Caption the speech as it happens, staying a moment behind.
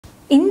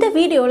இந்த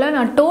வீடியோவில்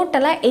நான்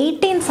டோட்டலாக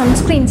 18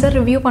 சன்ஸ்க்ரீன்ஸை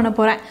ரிவ்யூ பண்ண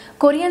போகிறேன்.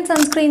 கொரியன்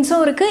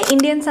சன்ஸ்க்ரீன்ஸும் இருக்குது,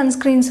 இந்தியன்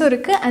சன்ஸ்க்ரீன்ஸும்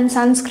இருக்குது, and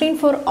sunscreen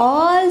for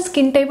all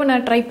skin டைப்பை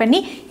நான் ட்ரை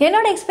பண்ணி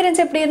என்னோட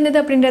எக்ஸ்பீரியன்ஸ் எப்படி இருந்தது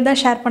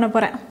அப்படின்றத ஷேர் பண்ண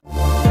போகிறேன்.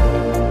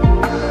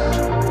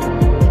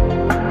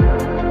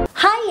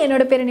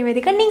 என்னோட பேர்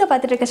நிவேதிகா. நீங்கள்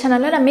பார்த்துட்டு இருக்க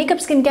சேனலில் நான்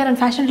makeup, skin care and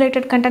fashion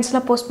related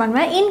கண்டென்ட்ஸ்லாம் post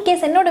பண்ணுவேன்.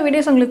 இன்கேஸ் என்னோட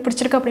வீடியோஸ் உங்களுக்கு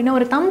பிடிச்சிருக்கு அப்படின்னா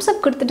ஒரு தம்ஸ்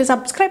அப் கொடுத்துட்டு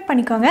சப்ஸ்கிரைப்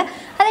பண்ணிக்கோங்க.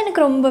 அது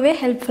எனக்கு ரொம்பவே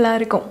ஹெல்ப்ஃபுல்லாக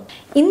இருக்கும்.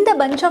 இந்த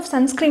பஞ்ச் ஆஃப்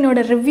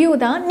சன்ஸ்க்ரீனோட ரிவ்யூ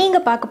தான்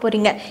நீங்கள் பார்க்க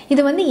போகிறீங்க.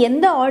 இது வந்து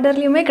எந்த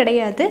ஆர்டர்லையுமே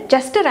கிடையாது,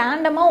 ஜஸ்ட்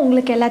ரேண்டமாக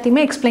உங்களுக்கு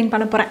எல்லாத்தையுமே எக்ஸ்பிளைன்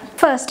பண்ண போகிறேன்.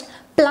 First,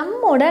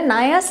 ப்ளம்மோட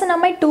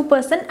Niacinamide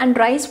 2%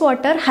 and rise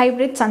water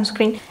hybrid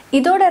sunscreen.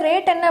 இதோட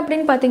ரேட் என்ன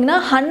அப்படின்னு பார்த்தீங்கன்னா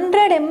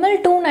 100 ml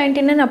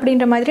 299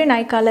 அப்படின்ற மாதிரி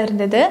நைக்கால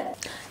இருந்தது.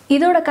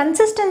 இதோட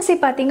கன்சிஸ்டன்சி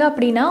பார்த்தீங்க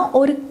அப்படின்னா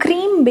ஒரு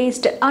க்ரீம்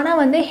பேஸ்டு, ஆனால்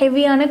வந்து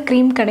ஹெவியான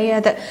க்ரீம்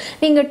கிடையாது.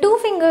 நீங்கள் 2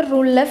 ஃபிங்கர்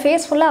ரூலில்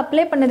ஃபேஸ் ஃபுல்லாக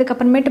அப்ளை பண்ணதுக்கு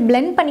அப்புறமேட்டு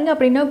பிளெண்ட் பண்ணிங்க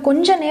அப்படின்னா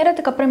கொஞ்சம்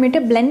நேரத்துக்கு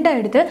அப்புறமேட்டு பிளெண்ட்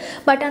ஆகிடுது.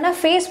 பட் ஆனால்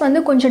ஃபேஸ்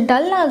வந்து கொஞ்சம்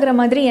டல் ஆகிற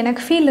மாதிரி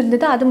எனக்கு ஃபீல்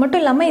இருந்தது. அது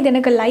மட்டும் இல்லாமல் இது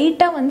எனக்கு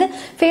லைட்டாக வந்து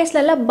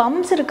ஃபேஸ்லலாம்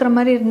பம்ப்ஸ் இருக்கிற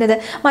மாதிரி இருந்தது.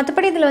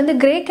 மற்றபடி இதில் வந்து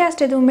கிரே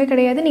கேஸ்ட் எதுவுமே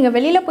கிடையாது. நீங்கள்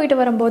வெளியில்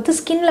போயிட்டு வரும்போது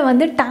ஸ்கின்ல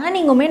வந்து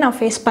டேனிங்குமே நான்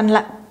ஃபேஸ்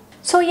பண்ணல.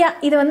 ஸோ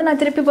இதை வந்து நான்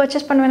திருப்பி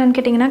பர்ச்சேஸ் பண்ணுவேன்னு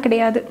கேட்டிங்கன்னா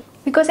கிடையாது.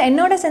 பிகாஸ்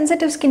என்னோட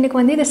சென்சிட்டிவ்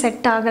ஸ்கின்னுக்கு வந்து இது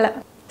செட் ஆகலை.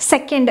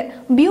 Second,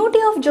 beauty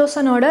of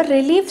ஜோசனோட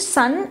relief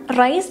Sun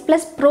rice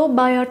plus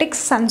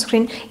probiotics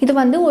sunscreen. இது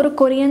வந்து ஒரு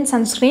கொரியன்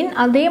சன்ஸ்க்ரீன்.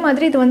 அதே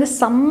மாதிரி இது வந்து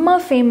செம்ம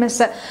ஃபேமஸ்.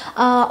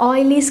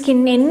 ஆயிலி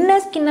ஸ்கின், என்ன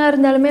ஸ்கின்னாக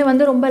இருந்தாலுமே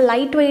வந்து ரொம்ப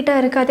லைட்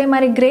வெயிட்டாக இருக்குது. அதே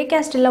மாதிரி கிரே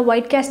கேஸ்ட் இல்லை,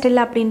 ஒயிட் கேஸ்ட்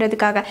இல்லை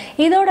அப்படின்றதுக்காக.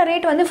 இதோட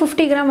ரேட் வந்து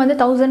 50 கிராம் வந்து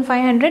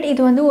 1500.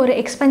 இது வந்து ஒரு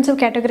எக்ஸ்பென்சிவ்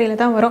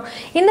கேட்டகரியில் தான் வரும்.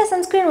 இந்த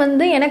சன்ஸ்க்ரீன்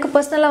வந்து எனக்கு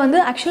பர்சனலாக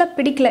வந்து ஆக்சுவலாக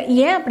பிடிக்கல.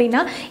 ஏன்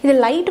அப்படின்னா இது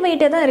லைட்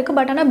வெயிட்டாக தான் இருக்குது.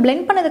 பட் ஆனால்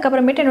பிளெண்ட் பண்ணதுக்கு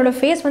அப்புறமேட்டு என்னோடய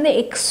ஃபேஸ் வந்து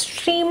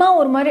எக்ஸ்ட்ரீமாக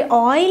ஒரு மாதிரி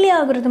ஆயிலி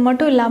ஆகுறது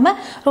மட்டும் இல்லாமல்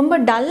ரொம்ப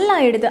டல்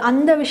ஆகிடுது.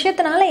 அந்த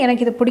விஷயத்தினால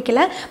எனக்கு இது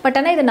பிடிக்கல. பட்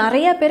ஆனால் இது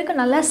நிறைய பேருக்கு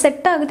நல்லா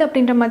செட் ஆகுது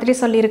அப்படின்ற மாதிரி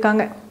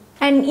சொல்லியிருக்காங்க.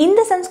 அண்ட்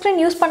இந்த சன்ஸ்க்ரீன்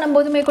யூஸ்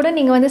பண்ணும்போதுமே கூட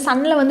நீங்கள் வந்து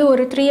சன்னில் வந்து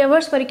ஒரு 3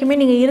 hours வரைக்குமே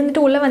நீங்கள்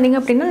இருந்துட்டு உள்ளே வந்தீங்க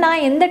அப்படின்னா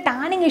நான் எந்த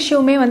டேனிங்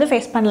இஷ்யூமே வந்து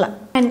ஃபேஸ் பண்ணல.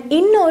 அண்ட்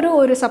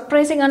இன்னொரு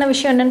சர்ப்ரைசிங்கான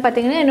விஷயம் என்னென்னு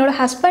பார்த்தீங்கன்னா என்னோட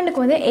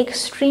ஹஸ்பண்டுக்கு வந்து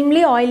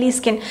எக்ஸ்ட்ரீம்லி ஆயிலி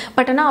ஸ்கின்.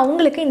 பட் ஆனால்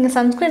அவங்களுக்கு இந்த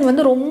சன்ஸ்க்ரீன்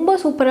வந்து ரொம்ப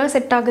சூப்பராக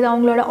செட் ஆகுது.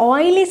 அவங்களோட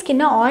ஆயிலி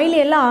ஸ்கின்னை ஆயிலி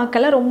எல்லாம்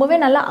ஆக்கலை, ரொம்பவே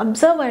நல்லா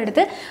அப்சர்வ்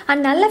ஆகிடுது.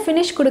 அண்ட் நல்ல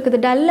ஃபினிஷ் கொடுக்குது.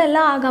 டல்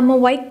எல்லாம்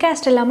ஆகாமல், ஒயிட்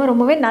கேஸ்ட் இல்லாமல்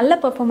ரொம்பவே நல்ல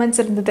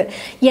பெர்ஃபார்மன்ஸ் இருந்தது.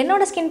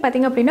 என்னோட ஸ்கின்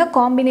பார்த்தீங்க அப்படின்னா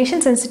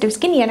காம்பினேஷன் சென்சிட்டிவ்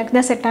ஸ்கின், எனக்கு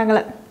தான் செட்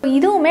ஆகலை.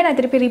 இதுவுமே நான்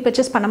திருப்பி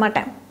ரீபர்ச்சேஸ் பண்ண மாட்டேன்.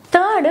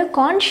 Third,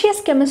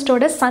 conscious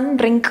கெமிஸ்டோட Sun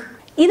drink.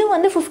 இது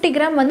வந்து 50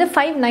 கிராம் வந்து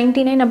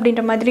 599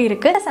 அப்படின்ற மாதிரி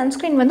இருக்குது.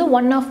 சன்ஸ்க்ரீன் வந்து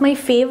ஒன் ஆஃப் மை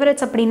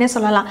ஃபேவரட்ஸ் அப்படின்னே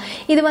சொல்லலாம்.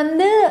 இது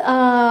வந்து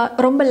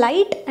ரொம்ப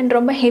லைட் அண்ட்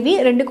ரொம்ப ஹெவி,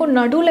 ரெண்டுக்கும்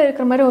நடுவில்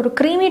இருக்கிற மாதிரி ஒரு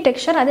க்ரீமி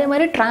டெக்ஸ்சர். அதே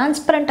மாதிரி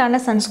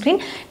டிரான்ஸ்பரண்டான சன்ஸ்க்ரீன்.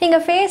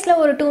 நீங்கள் ஃபேஸில்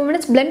ஒரு 2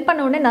 minutes பிளெண்ட்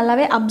பண்ண உடனே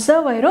நல்லாவே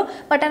அப்சர்வ் ஆயிரும்.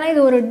 பட் ஆனால்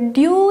இது ஒரு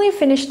டியூவி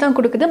ஃபினிஷ் தான்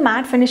கொடுக்குது,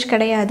 மேட் ஃபினிஷ்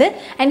கிடையாது.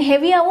 அண்ட்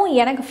ஹெவியாகவும்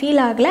எனக்கு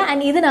ஃபீல் ஆகலை.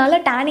 அண்ட்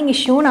இதனால டேனிங்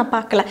இஷ்யூவும் நான்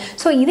பார்க்கல.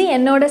 ஸோ இது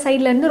என்னோட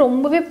சைட்லேருந்து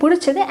ரொம்பவே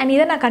பிடிச்சது. அண்ட்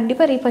இதை நான்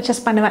கண்டிப்பாக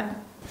ரீபர்ச்சேஸ் பண்ணுவேன்.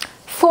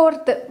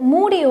 Fourth,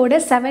 மூடியோட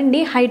 7D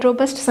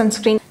ஹைட்ரோபஸ்ட்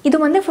sunscreen. இது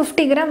வந்து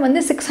 50 கிராம் வந்து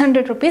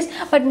 600 rupees.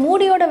 பட்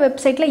மூடியோட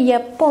வெப்சைட்டில்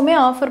எப்போவுமே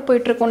ஆஃபர்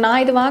போயிட்டுருக்கும்.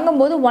 நான் இது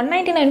வாங்கும்போது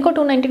 199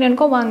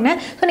 299 வாங்கினேன்.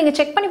 ஸோ நீங்கள்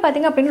செக் பண்ணி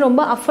பார்த்தீங்க அப்படின்னு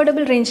ரொம்ப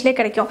அஃபோர்டபுள் ரேஞ்சிலே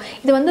கிடைக்கும்.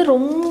 இது வந்து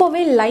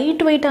ரொம்பவே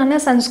லைட் வெயிட்டான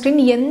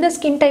சன்ஸ்க்ரீன். எந்த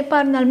ஸ்கின்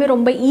டைப்பாக இருந்தாலுமே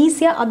ரொம்ப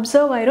ஈஸியாக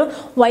அப்சர்வ் ஆயிரும்.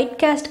 ஒயிட்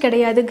கேஸ்ட்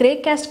கிடையாது, கிரே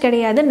கேஸ்ட்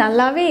கிடையாது,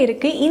 நல்லாவே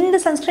இருக்குது. இந்த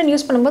சன்ஸ்க்ரீன்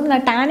யூஸ் பண்ணும்போது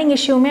நான் டேனிங்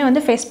இஷ்யூமே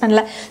வந்து ஃபேஸ்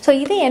பண்ணல. ஸோ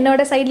இது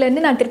என்னோட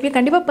சைட்லேருந்து நான் திருப்பி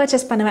கண்டிப்பாக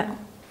பர்ச்சேஸ் பண்ணுவேன்.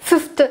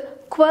 ஃபிஃப்த்து,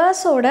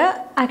 குவர்ஸோட,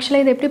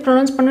 ஆக்சுவலாக இது எப்படி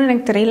ப்ரொனவுன்ஸ் பண்ணணும்னு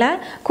எனக்கு தெரியல,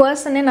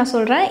 குவர்ஸ்ன்னே நான்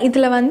சொல்கிறேன்.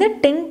 இதில் வந்து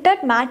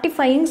tinted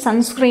mattifying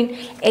sunscreen,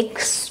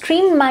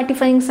 extreme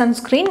mattifying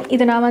sunscreen.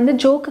 இது நான் வந்து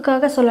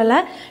ஜோக்குக்காக சொல்லலை.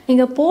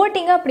 நீங்கள்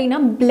போட்டிங்க அப்படின்னா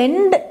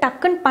பிளெண்ட்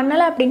டக்குன்னு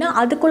பண்ணலை அப்படின்னா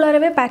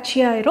அதுக்குள்ளாரவே பேட்சி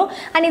ஆயிரும்.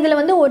 அண்ட் இதில்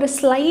வந்து ஒரு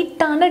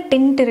ஸ்லைட்டான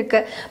டிண்ட்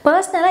இருக்குது.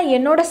 பர்சனலாக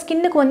என்னோட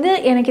ஸ்கின்னுக்கு வந்து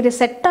எனக்கு இது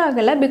செட்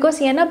ஆகலை. பிகாஸ்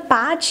ஏன்னா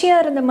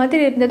பேட்சியாக இருந்த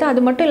மாதிரி இருந்தது.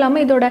 அது மட்டும்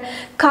இல்லாமல் இதோட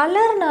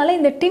கலர்னால,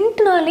 இந்த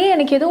டிண்ட்னாலே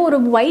எனக்கு ஏதோ ஒரு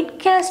ஒயிட்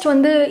கேஸ்ட்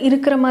வந்து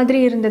இருக்கிற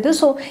மாதிரி இருந்தது.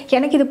 ஸோ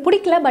எனக்கு இது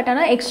பிடிக்கல. பட்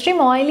ஆனால் எக்ஸ்ட்ரீம்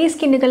ஆயிலி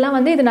ஸ்கின்னுக்கெல்லாம்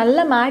வந்து இது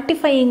நல்ல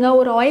மேட்டிஃபையிங்காக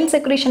ஒரு ஆயில்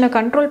செக்ரேஷனை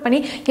கண்ட்ரோல் பண்ணி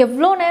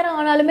எவ்வளோ நேரம்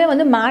ஆனாலுமே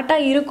வந்து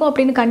மேட்டாக இருக்கும்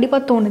அப்படின்னு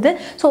கண்டிப்பாக தோணுது.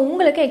 ஸோ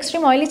உங்களுக்கு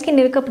எக்ஸ்ட்ரீம் ஆயிலி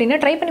ஸ்கின் இருக்குது அப்படின்னா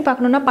ட்ரை பண்ணி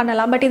பார்க்கணுன்னா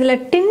பண்ணலாம். பட் இதில்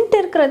டிண்ட்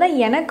இருக்கிறதா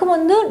எனக்கு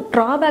வந்து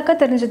ட்ராபேக்காக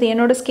தெரிஞ்சது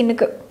என்னோட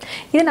ஸ்கின்னுக்கு.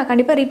 இது நான்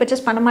கண்டிப்பாக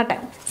ரீபர்ச்சேஸ் பண்ண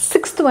மாட்டேன்.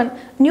 Sixth one,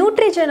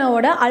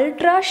 நியூட்ரிஜனோட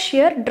ultra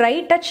shear try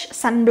touch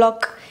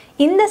sunblock.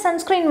 இந்த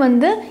சன்ஸ்க்ரீன்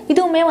வந்து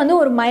இதுவுமே வந்து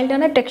ஒரு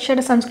மைல்டான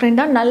டெக்ஸ்சர்டு சன்ஸ்க்ரீன்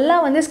தான். நல்லா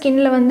வந்து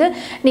ஸ்கின்ல வந்து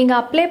நீங்கள்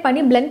அப்ளை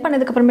பண்ணி பிளெண்ட்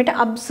பண்ணதுக்கு அப்புறமேட்டு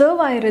அப்சர்வ்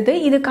ஆயிடுது.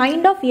 இது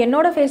கைண்ட் ஆஃப்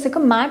என்னோட ஃபேஸுக்கு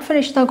மேட்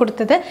ஃபினிஷ் தான்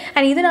கொடுத்தது.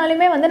 அண்ட்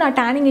இதனாலுமே வந்து நான்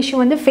டேனிங் இஷ்யூ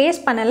வந்து ஃபேஸ்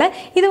பண்ணலை.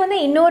 இது வந்து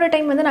இன்னொரு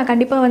டைம் வந்து நான்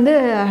கண்டிப்பாக வந்து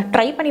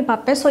ட்ரை பண்ணி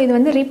பார்ப்பேன். ஸோ இது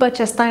வந்து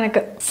ரீபர்ச்சேஸ் தான்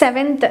எனக்கு.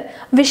 7th,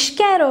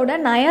 Wishcareoda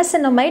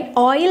Niacinamide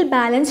Oil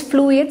Balance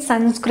Fluid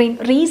Sunscreen.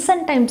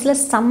 Recent timesல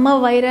செம்ம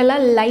வைரலா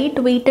லைட்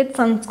வெயிட்டட்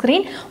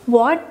சன்ஸ்கிரீன்,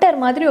 வாட்டர்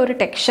மாதிரி ஒரு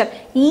டெக்ஸ்சர்,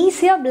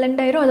 ஈஸியாக பிளெண்ட்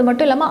ஆயிரும். அது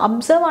மட்டும் இல்லாமல்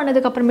அப்சர்வ்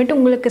ஆனதுக்கு அப்புறமேட்டு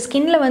உங்களுக்கு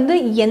ஸ்கின்ல வந்து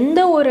எந்த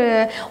ஒரு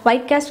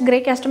ஒயிட் கேஸ்ட் கிரே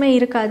கேஸ்ட்டுமே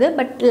இருக்காது.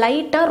 பட்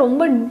லைட்டாக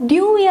ரொம்ப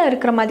டியூயாக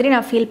இருக்கிற மாதிரி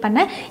நான் ஃபீல்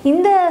பண்ணேன்.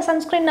 இந்த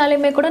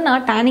சன்ஸ்கிரீன்னாலுமே கூட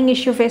நான் டேனிங்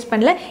இஷ்யூ ஃபேஸ்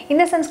பண்ணல.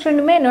 இந்த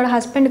சன்ஸ்கிரீனுமே என்னோட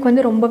ஹஸ்பண்டுக்கு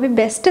வந்து ரொம்பவே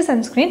பெஸ்ட்டு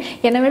சன்ஸ்கிரீன்.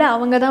 என்னை விட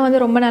அவங்க தான்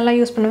வந்து ரொம்ப நல்லா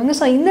யூஸ் பண்ணுவாங்க.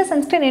 ஸோ இந்த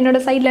சன்ஸ்கிரீன் என்னோட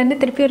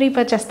சைட்லேருந்து திருப்பி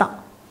ரீபர்ச்சேஸ் தான்.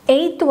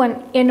 8th one,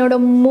 என்னோட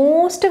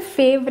மோஸ்ட்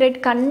ஃபேவரட்,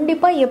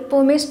 கண்டிப்பாக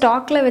எப்போவுமே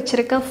ஸ்டாக்கில்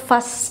வச்சுருக்க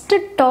first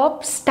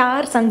top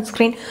star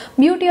sunscreen,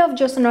 beauty of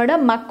ஜோசனோட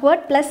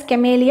மக்வர்ட் plus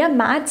கெமேலியா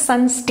mat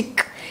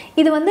சன்ஸ்டிக்.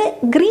 இது வந்து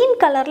க்ரீன்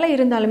கலரில்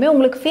இருந்தாலுமே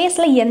உங்களுக்கு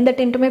ஃபேஸில் எந்த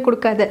டென்ட்டுமே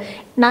கொடுக்காது.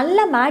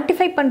 நல்லா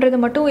மேட்டிஃபை பண்ணுறது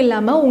மட்டும்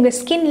இல்லாமல் உங்கள்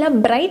ஸ்கின்ல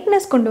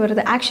பிரைட்னஸ் கொண்டு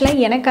வருது.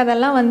 ஆக்சுவலாக எனக்கு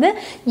அதெல்லாம் வந்து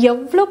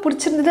எவ்வளோ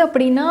பிடிச்சிருந்தது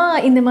அப்படின்னா,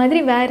 இந்த மாதிரி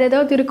வேறு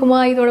ஏதாவது இருக்குமா,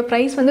 இதோட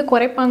ப்ரைஸ் வந்து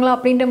குறைப்பாங்களா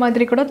அப்படின்ற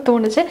மாதிரி கூட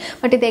தோணுச்சு.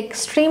 பட் இது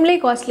எக்ஸ்ட்ரீம்லி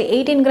காஸ்ட்லி.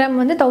 18 கிராம்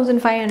வந்து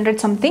 1500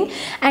 சம்திங்.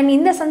 அண்ட்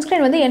இந்த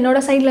சன்ஸ்க்ரீன் வந்து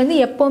என்னோட சைட்லேருந்து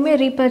எப்போவுமே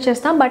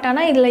ரீபர்ச்சேஸ் தான். பட்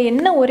ஆனால் இதில்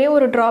என்ன ஒரே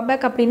ஒரு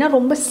ட்ராபேக் அப்படின்னா,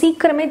 ரொம்ப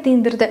சீக்கிரமே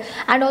தீந்துருது.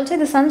 அண்ட் ஆல்சோ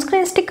இது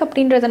சன்ஸ்க்ரீன் ஸ்டிக்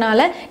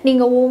அப்படின்றதுனால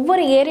நீங்கள்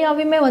ஒவ்வொரு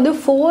ஏரியாவையுமே வந்து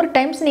 4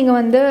 times நீங்கள்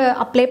வந்து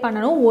அப்ளை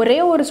பண்ணணும். ஒரே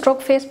ஒரு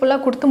ஸ்ட்ரோக் ஃபேஸ் ஃபுல்லாக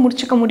கொடுத்து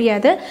முடிச்சுக்க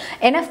முடியாது.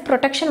 எனஃப்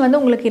ப்ரொடெக்ஷன் வந்து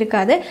உங்களுக்கு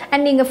இருக்காது.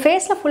 அண்ட் நீங்கள்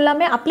ஃபேஸில்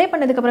ஃபுல்லாமே அப்ளை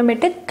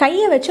பண்ணதுக்கப்புறமேட்டு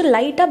கையை வச்சு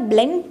லைட்டாக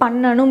பிளெண்ட்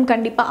பண்ணணும்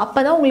கண்டிப்பாக. அப்போ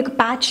தான் உங்களுக்கு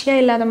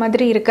பேட்சியாக இல்லாத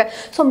மாதிரி இருக்குது.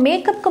 ஸோ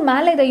மேக்கப்புக்கு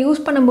மேலே இதை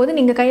யூஸ் பண்ணும்போது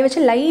நீங்கள் கையை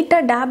வச்சு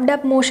லைட்டாக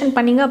டேப் மோஷன்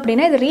பண்ணிங்க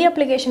அப்படின்னா இது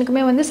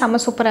ரீஅப்ளிகேஷனுக்குமே வந்து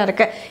செம்ம சூப்பராக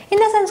இருக்குது.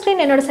 இந்த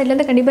சன்ஸ்க்ரீன் என்னோட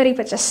சைட்லேருந்து கண்டிப்பாக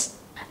ரீபர்ச்சேஸ்.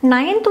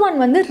 9th one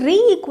வந்து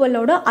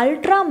ரீஈக்குவலோட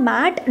ultra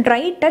mat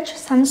try touch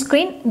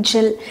sunscreen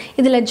gel.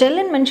 இதில்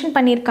ஜெல்லுன்னு மென்ஷன்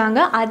பண்ணியிருக்காங்க.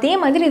 அதே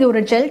மாதிரி இது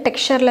ஒரு ஜெல்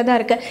டெக்ஸ்சரில் தான்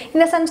இருக்குது.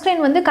 இந்த சன்ஸ்க்ரீன்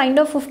வந்து கைண்ட்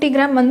ஆஃப் 50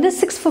 கிராம் வந்து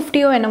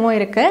 650 என்னமோ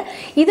இருக்குது.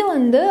 இது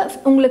வந்து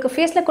உங்களுக்கு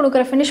ஃபேஸில்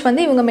கொடுக்குற ஃபினிஷ்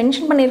வந்து இவங்க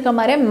மென்ஷன் பண்ணியிருக்க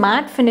மாதிரியே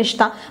மேட் ஃபினிஷ்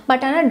தான்.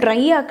 பட் ஆனால் ட்ரை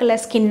ஆக்கல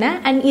ஸ்கின்னை.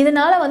 அண்ட்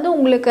இதனால் வந்து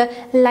உங்களுக்கு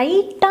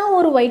லைட்டாக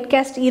ஒரு ஒயிட்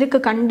கேஸ்ட்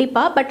இருக்குது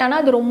கண்டிப்பாக. பட் ஆனால்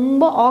அது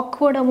ரொம்ப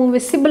ஆக்வர்டாகவும்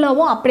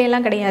விசிபிளாகவும்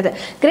அப்படியெல்லாம் கிடையாது.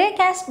 கிரே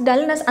கேஸ்ட்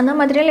டல்னஸ் அந்த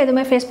மாதிரியெல்லாம்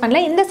எதுவுமே ஃபேஸ்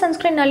பண்ணல. இந்த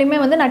சன்ஸ்க்ரீன்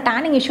வந்து நான்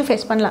டேனிங் இஷ்யூ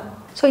ஃபேஸ் பண்ணலாம்.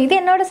 ஸோ இது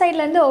என்னோட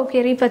சைட்லேருந்து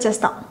ஓகே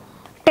ரீபர்ச்சேஸ் தான்.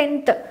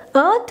 10th,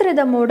 earth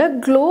ரிதமோட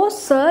glow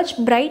search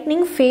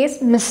brightening face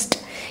mist.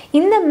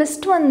 இந்த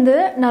மிஸ்ட் வந்து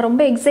நான்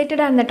ரொம்ப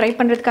எக்ஸைட்டடாக இருந்தேன் ட்ரை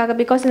பண்ணுறதுக்காக.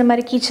 பிகாஸ் இந்த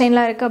மாதிரி கீ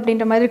செயின்லாம் இருக்குது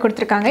அப்படின்ற மாதிரி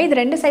கொடுத்துருக்காங்க. இது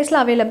 2 சைஸில்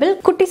அவைலபிள்.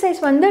 குட்டி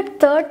சைஸ் வந்து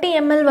 30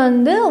 ml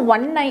வந்து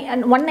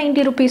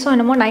 190 rupees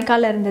என்னமோ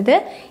நைக்காவில் இருந்தது.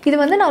 இது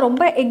வந்து நான்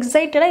ரொம்ப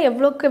எக்ஸைட்டடாக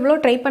எவ்வளோக்கு எவ்வளோ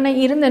ட்ரை பண்ண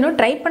இருந்தேனோ,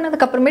 ட்ரை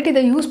பண்ணதுக்கப்புறமேட்டு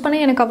இதை யூஸ்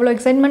பண்ண எனக்கு அவ்வளோ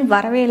எக்ஸைட்மெண்ட்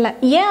வரவே இல்லை.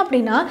 ஏன்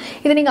அப்படின்னா,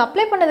 இதை நீங்கள்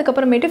அப்ளை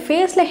பண்ணதுக்கப்புறமேட்டு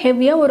ஃபேஸில்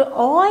ஹெவியாக ஒரு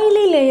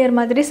ஆயிலி லேயர்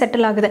மாதிரி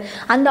செட்டில் ஆகுது.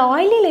 அந்த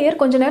ஆயிலி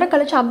லேயர் கொஞ்சம் நேரம்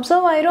கழிச்சு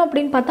அப்சர்வ் ஆயிரும்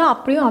அப்படின்னு பார்த்தா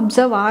அப்படியும்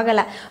அப்சர்வ்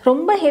ஆகலை.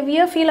 ரொம்ப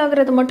ஹெவியாக ஃபீல்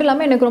ஆகுறது மட்டும்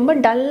இல்லாமல் எனக்கு ரொம்ப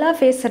டல்லாக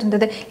ஃபேஸ்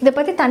இருந்தது. இதை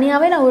பற்றி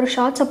தனியாகவே நான் ஒரு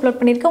ஷார்ட்ஸ் அப்லோட்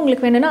பண்ணியிருக்கேன்.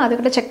 உங்களுக்கு வேணும்னா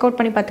அதுக்கிட்ட செக் அவுட்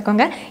பண்ணி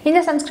பார்த்துக்கோங்க.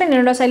 இந்த சன்ஸ்க்ரீன்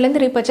என்னோட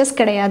சைட்லேருந்து ரீபர்ச்சேஸ்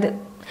கிடையாது.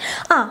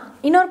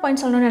 இன்னொரு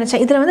பாயிண்ட் சொல்லணும்னு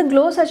நினச்சேன். இதில் வந்து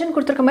க்ளோ சர்ஜன்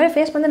கொடுத்துருக்க மாதிரி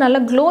ஃபேஸ் வந்து நல்லா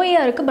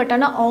க்ளோயாக இருக்குது. பட்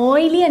ஆனால்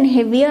ஆயிலி அண்ட்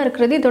ஹெவியாக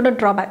இருக்கிறது இதோட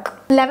ட்ராபேக்.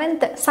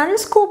 11th,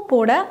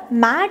 சன்ஸ்கூப்போட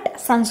mat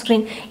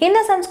sunscreen. இந்த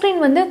சன்ஸ்க்ரீன்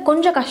வந்து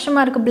கொஞ்சம்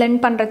கஷ்டமாக இருக்குது பிளெண்ட்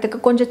பண்ணுறதுக்கு.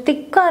 கொஞ்சம்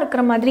திக்காக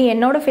இருக்கிற மாதிரி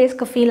என்னோட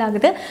ஃபேஸ்க்கு ஃபீல்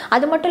ஆகுது.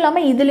 அது மட்டும்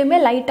இல்லாமல் இதுலேயுமே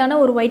லைட்டான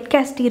ஒரு ஒயிட்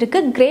கேஸ்ட்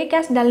இருக்குது. கிரே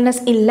கேஸ்ட்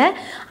டல்னஸ் இல்லை.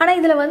 ஆனால்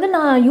இதில் வந்து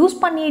நான் யூஸ்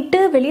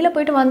பண்ணிவிட்டு வெளியில்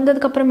போயிட்டு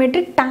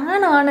வந்ததுக்கப்புறமேட்டு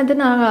டேன் ஆனது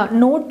நான்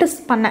நோட்டீஸ்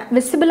பண்ணேன்.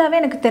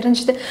 விசிபிளாகவே எனக்கு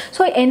தெரிஞ்சுது.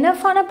 ஸோ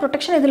எனஃபான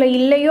ப்ரொடெக்ஷன் இதில்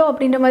இல்லையோ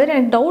அப்படின்ற மாதிரி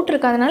எனக்கு டவுட்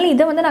இருக்குது. அதனால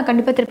இதை வந்து நான்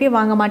கண்டிப்பாக திருப்பி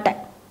வாங்க மாட்டேன்.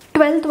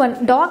 12th one,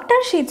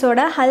 doctor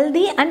ஷீட்ஸோட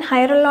haldi and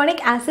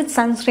hyaluronic acid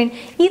sunscreen.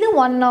 இது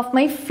ஒன் ஆஃப்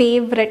மை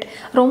ஃபேவரட்.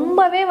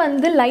 ரொம்பவே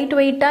வந்து லைட்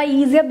வெயிட்டாக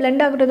ஈஸியாக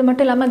பிளெண்ட் ஆகுறது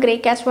மட்டும் இல்லாமல் grey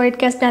caste white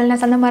caste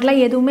dullness அந்த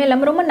மாதிரிலாம் எதுவுமே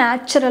இல்லாமல் ரொம்ப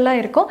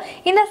நேச்சுரலாக இருக்கும்.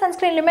 இந்த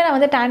சன்ஸ்க்ரீன்லையுமே நான்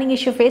வந்து டேனிங்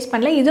இஷ்யூ ஃபேஸ்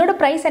பண்ணல. இதோட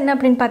ப்ரைஸ் என்ன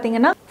அப்படின்னு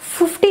பார்த்தீங்கன்னா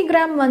 50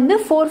 கிராம் வந்து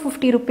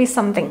 450 rupees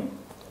சம்திங்.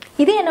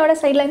 இது என்னோட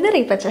சைட்லேருந்து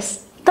repurchase.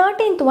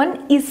 13th one,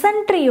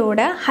 Isntree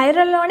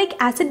hyaluronic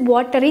acid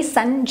watery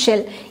Sun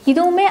gel.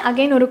 இதுவுமே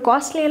அகைன் ஒரு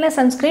காஸ்ட்லியான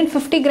சன்ஸ்க்ரீன்.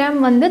 50 கிராம்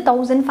வந்து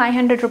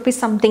 1500 rupees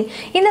சம்திங்.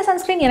 இந்த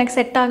சன்ஸ்க்ரீன் எனக்கு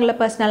செட் ஆகலை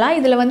பர்சனலாக.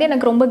 இதில் வந்து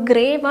எனக்கு ரொம்ப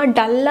கிரேவாக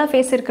டல்லாக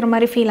ஃபேஸ் இருக்கிற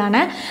மாதிரி ஃபீல்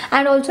ஆனேன்.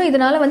 அண்ட் ஆல்சோ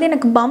இதனால் வந்து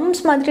எனக்கு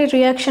பம்ப்ஸ் மாதிரி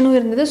ரியாக்ஷனும்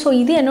இருந்தது. ஸோ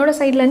இது என்னோட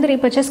சைட்லேருந்து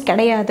ரீபர்ச்சேஸ்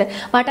கிடையாது.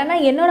 பட்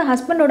ஆனால் என்னோட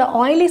ஹஸ்பண்டோட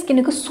ஆயிலி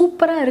ஸ்கின்னுக்கு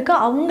சூப்பராக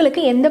இருக்குது.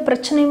 அவங்களுக்கு எந்த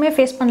பிரச்சனையுமே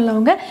ஃபேஸ்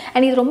பண்ணலவங்க.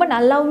 அண்ட் இது ரொம்ப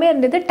நல்லாவுமே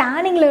இருந்தது.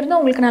 டேனிங்லேருந்து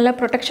அவங்களுக்கு நல்ல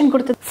ப்ரொடெக்ஷன்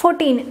கொடுத்தது.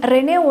 14,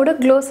 ரெனேவோட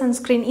க்ளோ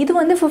சன்ஸ்க்ரீன். இது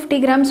வந்து 50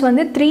 கிராம்ஸ்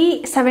வந்து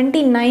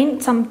 379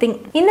 சம்திங்.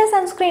 இந்த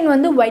சன்ஸ்க்ரீன்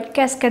வந்து ஒயிட்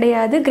கேஸ்ட்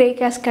கிடையாது, கிரே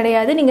கேஸ்ட்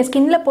கிடையாது. நீங்கள்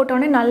ஸ்கின்ல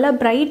போட்டோன்னே நல்லா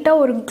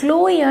பிரைட்டாக ஒரு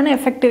க்ளோயான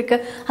எஃபெக்ட்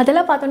இருக்குது.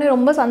 அதெல்லாம் பார்த்தோன்னே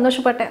ரொம்ப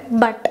சந்தோஷப்பட்டேன்.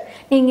 பட்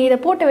நீங்கள் இதை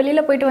போட்டு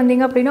வெளியில் போயிட்டு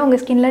வந்தீங்க அப்படின்னா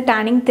உங்கள் ஸ்கின்ல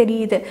டேனிங்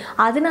தெரியுது.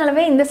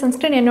 அதனாலவே இந்த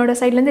சன்ஸ்க்ரீன் என்னோட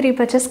சைட்லேருந்து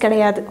ரீபர்ச்சேஸ்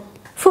கிடையாது.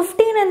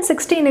 15 and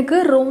 16க்கு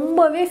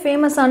ரொம்பவே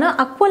ஃபேமஸான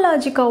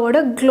அக்வலாஜிக்காவோட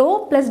glow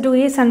plus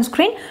Dewey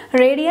sunscreen,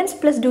 radians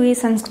plus Dewey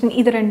sunscreen.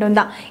 இது ரெண்டும்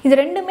தான். இது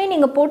ரெண்டுமே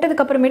நீங்கள்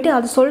போட்டதுக்கப்புறமேட்டு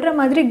அது சொல்கிற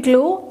மாதிரி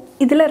க்ளோ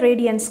இதில்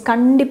ரேடியன்ஸ்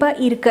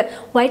கண்டிப்பாக இருக்குது.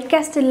 ஒயிட்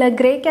கேஸ்ட் இல்லை,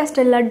 கிரே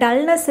கேஸ்ட் இல்லை,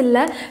 டல்னஸ்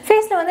இல்லை.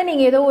 ஃபேஸில் வந்து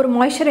நீங்கள் ஏதோ ஒரு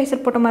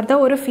மாய்ஸ்சரைசர் போட்ட மாதிரி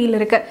தான் ஒரு ஃபீல்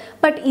இருக்குது.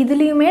 பட்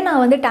இதுலேயுமே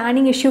நான் வந்து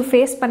டேனிங் இஷ்யூ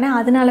ஃபேஸ் பண்ணேன்.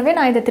 அதனாலவே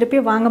நான் இதை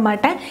திருப்பி வாங்க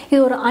மாட்டேன்.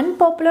 இது ஒரு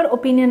அன்பாப்புலர்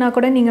ஒப்பீனியனாக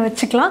கூட நீங்கள்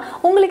வச்சுக்கலாம்.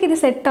 உங்களுக்கு இது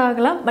செட்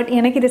ஆகலாம், பட்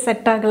எனக்கு இது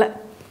செட் ஆகலை.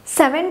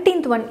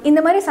 17th ஒன், இந்த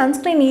மாதிரி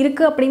சன்ஸ்க்ரீன்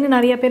இருக்குது அப்படின்னு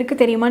நிறைய பேருக்கு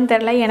தெரியுமான்னு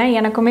தெரில. ஏன்னா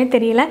எனக்குமே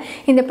தெரியல.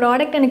 இந்த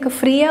ப்ராடக்ட் எனக்கு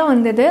ஃப்ரீயாக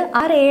வந்தது.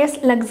 RAS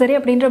லக்ஸரி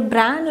அப்படின்ற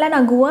பிராண்டில்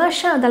நான்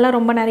குவாஷா அதெல்லாம்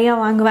ரொம்ப நிறையா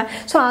வாங்குவேன்.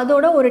 ஸோ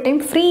அதோட ஒரு டைம்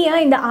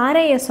ஃப்ரீயாக இந்த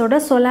RASோட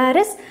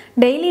சொலாரிஸ்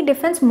daily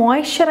defence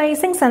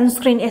moisturising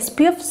sunscreen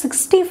SPF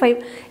 65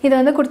 இதை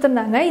வந்து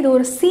கொடுத்துருந்தாங்க. இது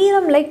ஒரு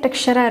சீரம் லைக்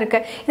டெக்ஸ்சராக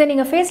இருக்குது. இதை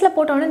நீங்கள் ஃபேஸில்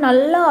போட்டோன்னே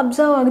நல்லா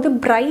அப்சர்வ் ஆகுது,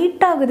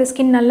 பிரைட் ஆகுது,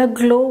 ஸ்கின் நல்லா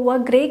க்ளோவாக,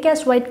 கிரே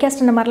கேஸ்ட் ஒயிட்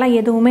கேஸ்ட் இந்த மாதிரிலாம்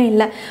எதுவுமே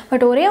இல்லை.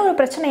 பட் ஒரே ஒரு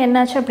பிரச்சனை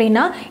என்னாச்சு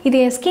அப்படின்னா, இது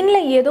என் ஸ்கின்ல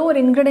ஏதோ ஒரு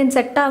இன்க்ரீடியன்ட்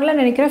செட்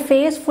ஆகலன்னு நினைக்கிறேன்.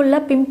 ஃபேஸ்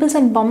ஃபுல்லாக பிம்பிள்ஸ்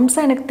அண்ட்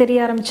பம்ப்ஸாக எனக்கு தெரிய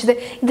ஆரம்பிச்சிது.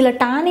 இதில்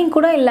டேனிங்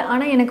கூட இல்லை,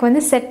 ஆனால் எனக்கு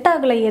வந்து செட்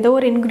ஆகலை ஏதோ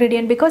ஒரு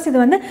இன்க்ரீடியன்ட். பிகாஸ் இது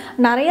வந்து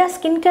நிறையா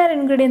ஸ்கின் கேர்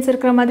இன்க்ரீடியன்ட்ஸ்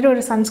இருக்கிற மாதிரி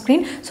ஒரு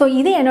சன்ஸ்க்ரீன். ஸோ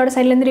இது என்னோட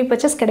சைட்லேருந்து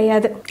ரீபர்ச்சஸ்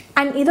கிடையாது.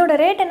 அண்ட் இதோட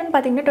ரேட் என்னென்னு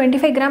பார்த்தீங்கன்னா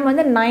 25 கிராம்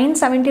வந்து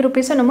 970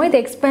 rupees. என்னமோ இது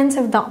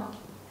எக்ஸ்பென்சிவ் தான்.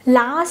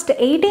 லாஸ்ட்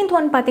 18th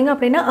ஒன் பார்த்தீங்க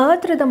அப்படின்னா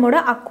earth ரிதமோட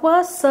Aqua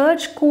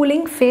surge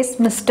cooling face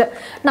mist.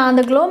 நான்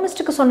அந்த க்ளோ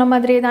மிஸ்ட்டுக்கு சொன்ன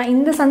மாதிரியே தான்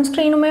இந்த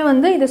சன்ஸ்க்ரீனுமே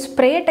வந்து இது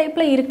ஸ்ப்ரே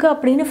டைப்பில் இருக்குது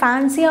அப்படின்னு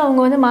ஃபேன்சியாக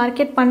அவங்க வந்து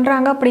மார்க்கெட்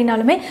பண்ணுறாங்க.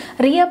 அப்படின்னாலுமே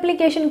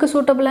ரீஅப்ளிகேஷனுக்கு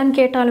சூட்டபுளான்னு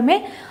கேட்டாலுமே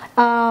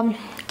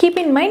கீப்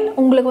இன் மைண்ட்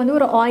உங்களுக்கு வந்து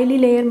ஒரு ஆயிலி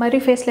லேயர் மாதிரி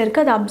ஃபேஸில்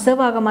இருக்குது, அது அப்சர்வ்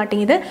ஆக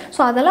மாட்டேங்குது. ஸோ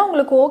அதெல்லாம்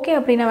உங்களுக்கு ஓகே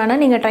அப்படின்னா வேணால்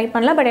நீங்கள் ட்ரை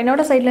பண்ணலாம். பட்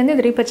என்னோட சைட்லேருந்து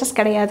இது ரீபர்ச்சஸ்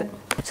கிடையாது.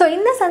 ஸோ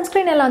இந்த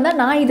சன்ஸ்க்ரீன் எல்லாம் தான்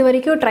நான் இது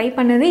வரைக்கும் ட்ரை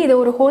பண்ணது. இது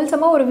ஒரு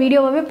ஹோல்சமாக ஒரு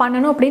வீடியோவாகவே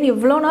பண்ணணும் அப்படின்னு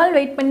இவ்வளோ நாள்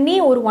வெயிட் பண்ணி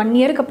ஒரு 1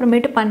 இயருக்கு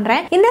அப்புறமேட்டு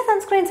பண்ணுறேன். இந்த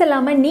சன்ஸ்க்ரீன்ஸ்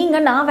எல்லாமே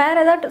நீங்கள் நான் வேறு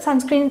ஏதாவது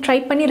சன்ஸ்க்ரீன் ட்ரை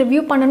பண்ணி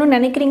ரிவ்யூ பண்ணணும்னு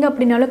நினைக்கிறீங்க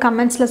அப்படின்னாலும்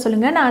கமெண்ட்ஸில்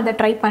சொல்லுங்கள், நான் அதை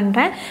ட்ரை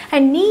பண்ணுறேன்.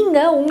 அண்ட்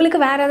நீங்கள்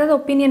உங்களுக்கு வேறு ஏதாவது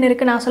ஒப்பீனியன்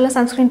இருக்குது நான் சொல்ல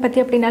சன்ஸ்க்ரீன்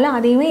பற்றி அப்படின்னாலும்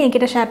அதையுமே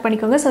என்கிட்ட ஷேர்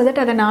பண்ணிக்கோங்க. ஸோ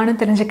தட் அதை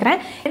நானும் தெரிஞ்சுக்கிறேன்.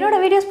 என்னோட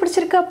வீடியோஸ்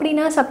பிடிச்சிருக்கு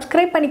அப்படின்னா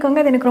சப்ஸ்கிரைப் பண்ணிக்கோங்க,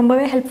 அது எனக்கு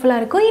ரொம்பவே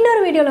ஹெல்ப்ஃபுல்லாக இருக்கும்.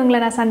 இன்னொரு வீடியோவில் உங்களை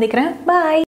நான் சந்திக்கிறேன். பாய்.